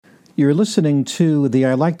You're listening to the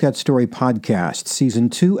I Like That Story podcast, Season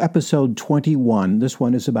 2, Episode 21. This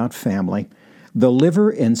one is about family. The Liver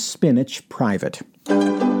and Spinach Private.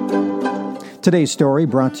 Today's story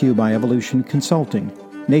brought to you by Evolution Consulting,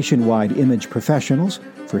 nationwide image professionals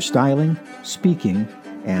for styling, speaking,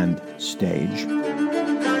 and stage.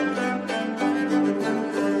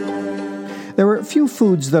 There are a few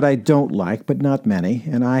foods that I don't like, but not many,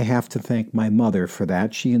 and I have to thank my mother for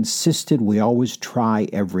that. She insisted we always try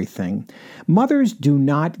everything. Mothers do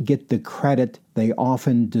not get the credit they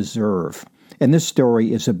often deserve, and this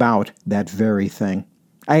story is about that very thing.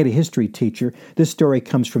 I had a history teacher. This story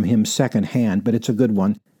comes from him secondhand, but it's a good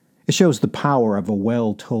one. It shows the power of a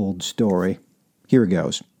well-told story. Here it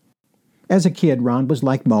goes. As a kid, Ron was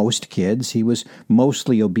like most kids. He was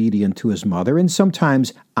mostly obedient to his mother and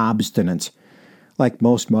sometimes obstinate. Like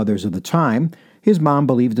most mothers of the time, his mom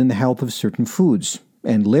believed in the health of certain foods,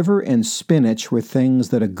 and liver and spinach were things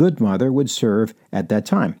that a good mother would serve at that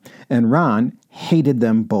time, and Ron hated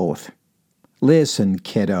them both. "Listen,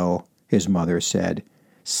 kiddo," his mother said,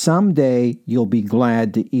 "someday you'll be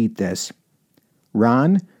glad to eat this."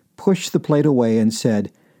 Ron pushed the plate away and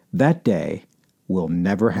said, "That day will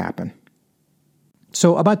never happen."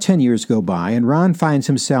 So about 10 years go by, and Ron finds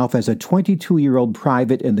himself as a 22-year-old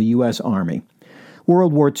private in the U.S. Army.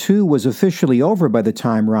 World War II was officially over by the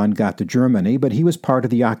time Ron got to Germany, but he was part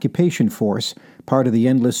of the occupation force, part of the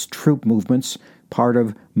endless troop movements, part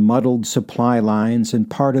of muddled supply lines, and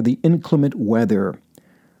part of the inclement weather.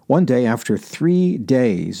 One day, after 3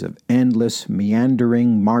 days of endless,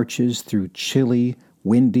 meandering marches through chilly,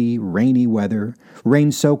 windy, rainy weather,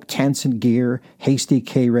 rain-soaked tents and gear, hasty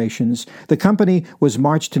K-rations, the company was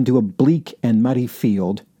marched into a bleak and muddy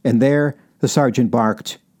field, and there the sergeant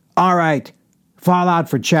barked, "All right, fall out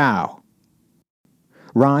for chow."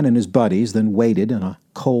 Ron and his buddies then waited in a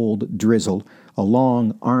cold drizzle, a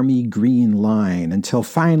long army green line, until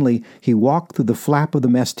finally he walked through the flap of the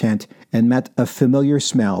mess tent and met a familiar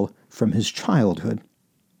smell from his childhood.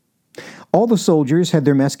 All the soldiers had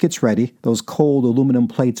their mess kits ready, those cold aluminum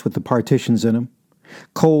plates with the partitions in them,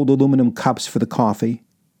 cold aluminum cups for the coffee.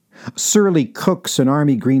 Surly cooks and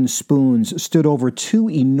army green spoons stood over 2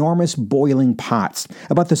 enormous boiling pots,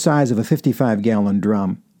 about the size of a 55-gallon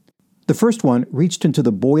drum. The first one reached into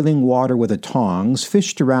the boiling water with the tongs,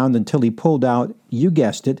 fished around until he pulled out, you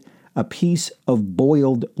guessed it, a piece of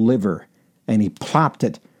boiled liver, and he plopped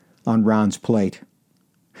it on Ron's plate.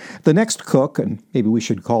 The next cook, and maybe we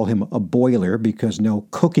should call him a boiler because no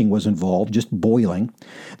cooking was involved, just boiling.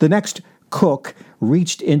 The next cook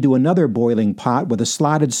reached into another boiling pot with a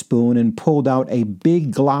slotted spoon and pulled out a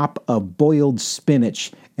big glop of boiled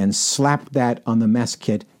spinach and slapped that on the mess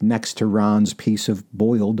kit next to Ron's piece of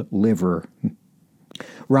boiled liver.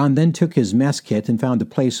 Ron then took his mess kit and found a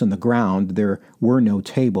place on the ground. There were no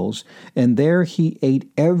tables, and there he ate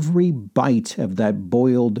every bite of that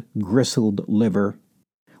boiled, gristled liver.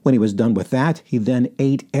 When he was done with that, he then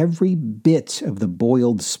ate every bit of the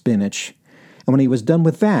boiled spinach. And when he was done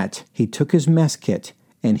with that, he took his mess kit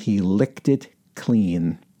and he licked it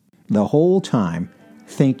clean, the whole time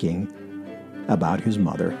thinking about his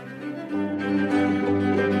mother.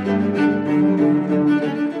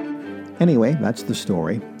 Anyway, that's the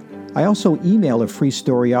story. I also email a free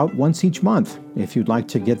story out once each month. If you'd like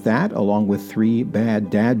to get that, along with 3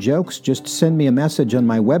 bad dad jokes, just send me a message on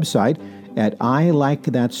my website at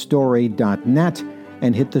ilikethatstory.net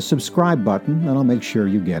and hit the subscribe button, and I'll make sure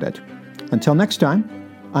you get it. Until next time,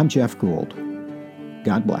 I'm Jeff Gould.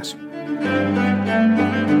 God bless.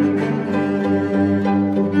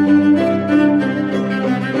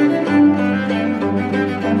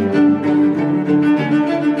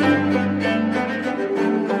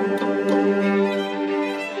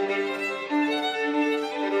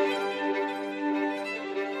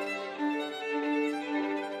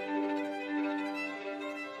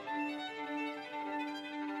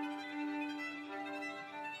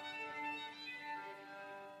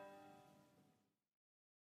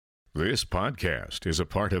 This podcast is a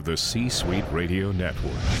part of the C-Suite Radio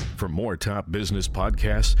Network. For more top business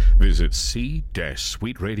podcasts, visit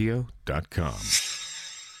c-suiteradio.com.